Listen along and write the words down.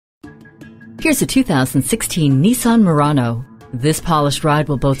Here's a 2016 Nissan Murano. This polished ride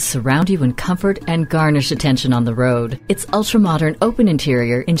will both surround you in comfort and garnish attention on the road. Its ultra-modern open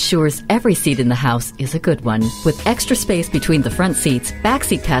interior ensures every seat in the house is a good one. With extra space between the front seats,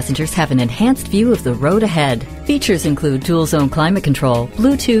 backseat passengers have an enhanced view of the road ahead. Features include dual-zone climate control,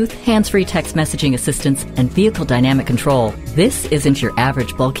 Bluetooth, hands-free text messaging assistance, and vehicle dynamic control. This isn't your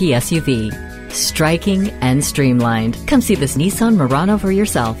average bulky SUV. Striking and streamlined. Come see this Nissan Murano for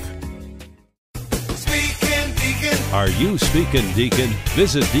yourself. Are you speaking Deacon?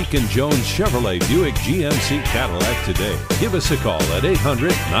 Visit Deacon Jones Chevrolet Buick GMC Cadillac today. Give us a call at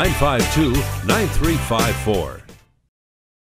 800-952-9354.